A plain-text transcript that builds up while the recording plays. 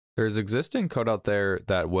There's existing code out there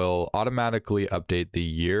that will automatically update the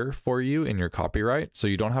year for you in your copyright. So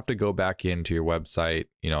you don't have to go back into your website,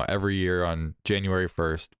 every year on January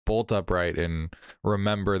 1st, bolt upright and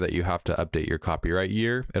remember that you have to update your copyright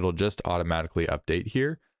year. It'll just automatically update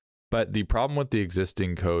here. But the problem with the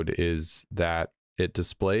existing code is that it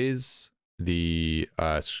displays the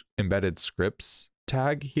embedded scripts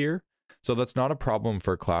tag here. So that's not a problem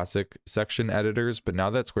for classic section editors, but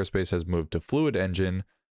now that Squarespace has moved to Fluid Engine,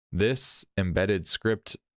 this embedded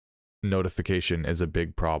script notification is a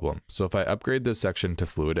big problem. So if I upgrade this section to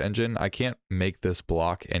Fluid Engine, I can't make this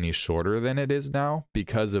block any shorter than it is now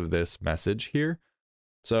because of this message here.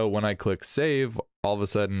 So when I click save, all of a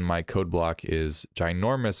sudden my code block is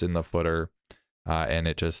ginormous in the footer and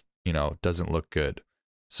it just, doesn't look good.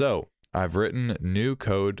 So I've written new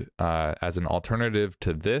code as an alternative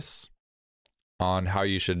to this on how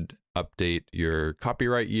you should update your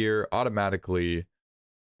copyright year automatically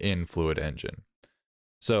in Fluid Engine.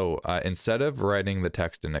 So instead of writing the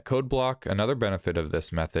text in a code block, another benefit of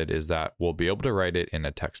this method is that we'll be able to write it in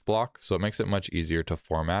a text block. So it makes it much easier to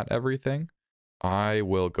format everything. I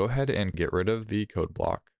will go ahead and get rid of the code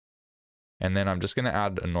block. And then I'm just going to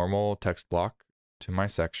add a normal text block to my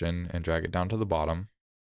section and drag it down to the bottom.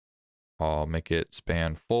 I'll make it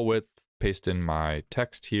span full width, paste in my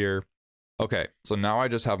text here. Okay, so now I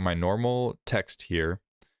just have my normal text here.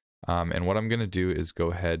 And what I'm going to do is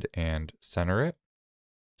go ahead and center it.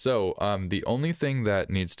 So the only thing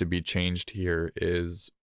that needs to be changed here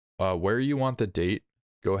is where you want the date,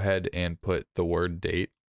 go ahead and put the word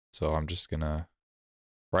date. So I'm just going to,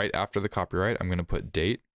 right after the copyright, I'm going to put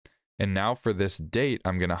date. And now for this date,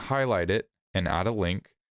 I'm going to highlight it and add a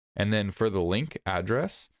link. And then for the link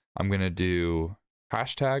address, I'm going to do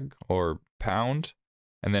hashtag or pound,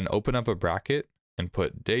 and then open up a bracket and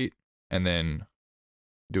put date, and then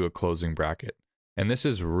do a closing bracket. And this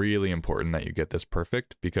is really important that you get this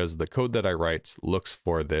perfect because the code that I write looks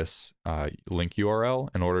for this link URL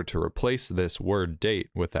in order to replace this word date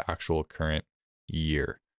with the actual current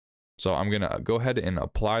year. So I'm going to go ahead and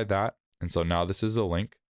apply that. And so now this is a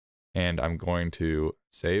link and I'm going to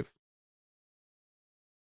save.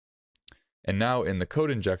 And now in the code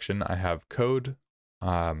injection, I have code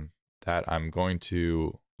that I'm going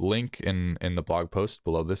to link in the blog post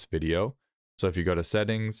below this video. So if you go to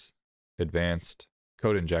settings, advanced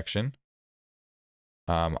code injection,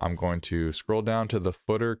 I'm going to scroll down to the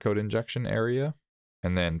footer code injection area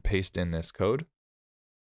and then paste in this code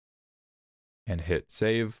and hit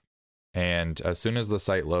save. And as soon as the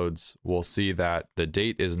site loads, we'll see that the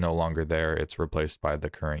date is no longer there. It's replaced by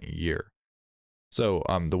the current year. So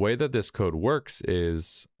the way that this code works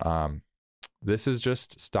is this is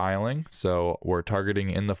just styling. So we're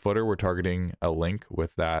targeting in the footer, we're targeting a link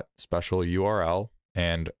with that special URL,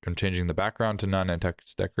 and I'm changing the background to none and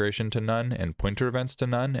text decoration to none and pointer events to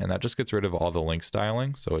none. And that just gets rid of all the link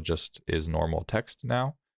styling. So it just is normal text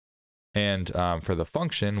now. And for the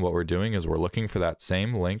function, what we're doing is we're looking for that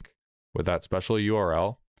same link with that special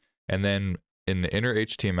URL. And then in the inner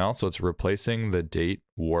HTML, so it's replacing the date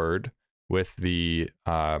word with the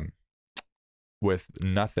with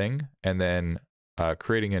nothing, and then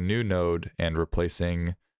creating a new node and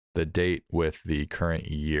replacing the date with the current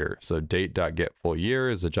year. So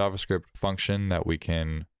date.getFullYear is a JavaScript function that we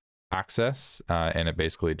can access, and it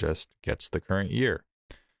basically just gets the current year.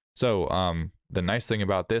 So the nice thing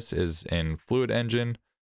about this is in Fluid Engine,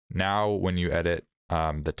 now when you edit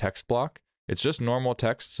the text block, it's just normal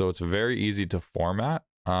text, so it's very easy to format.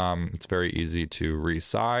 It's very easy to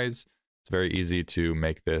resize. It's very easy to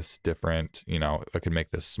make this different. I could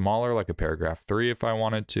make this smaller, like a paragraph 3 if I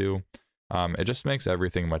wanted to. It just makes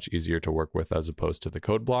everything much easier to work with as opposed to the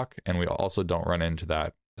code block. And we also don't run into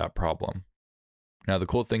that problem. Now, the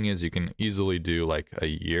cool thing is you can easily do like a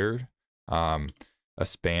year, a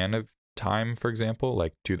span of time, for example,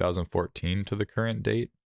 like 2014 to the current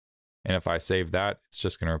date. And if I save that, it's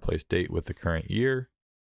just going to replace date with the current year.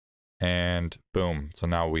 And boom. So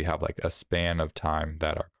now we have like a span of time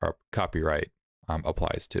that our copyright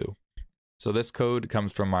applies to. So this code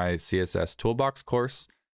comes from my CSS TOOLBOX course.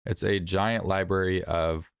 It's a giant library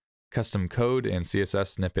of custom code and CSS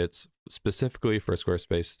snippets specifically for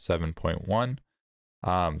Squarespace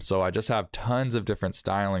 7.1. So I just have tons of different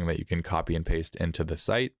styling that you can copy and paste into the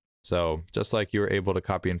site. So just like you were able to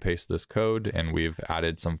copy and paste this code, and we've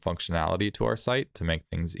added some functionality to our site to make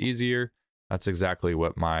things easier, that's exactly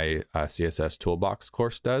what my CSS TOOLBOX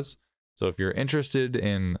course does. So if you're interested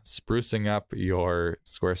in sprucing up your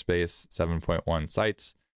Squarespace 7.1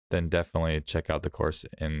 sites, then definitely check out the course,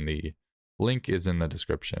 and the link is in the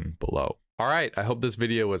description below. All right, I hope this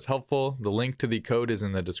video was helpful. The link to the code is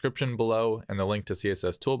in the description below, and the link to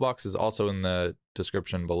CSS TOOLBOX is also in the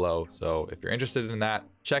description below. So if you're interested in that,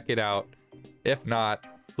 check it out. If not,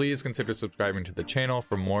 please consider subscribing to the channel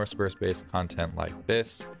for more Squarespace content like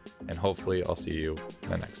this, and hopefully I'll see you in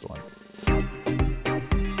the next one.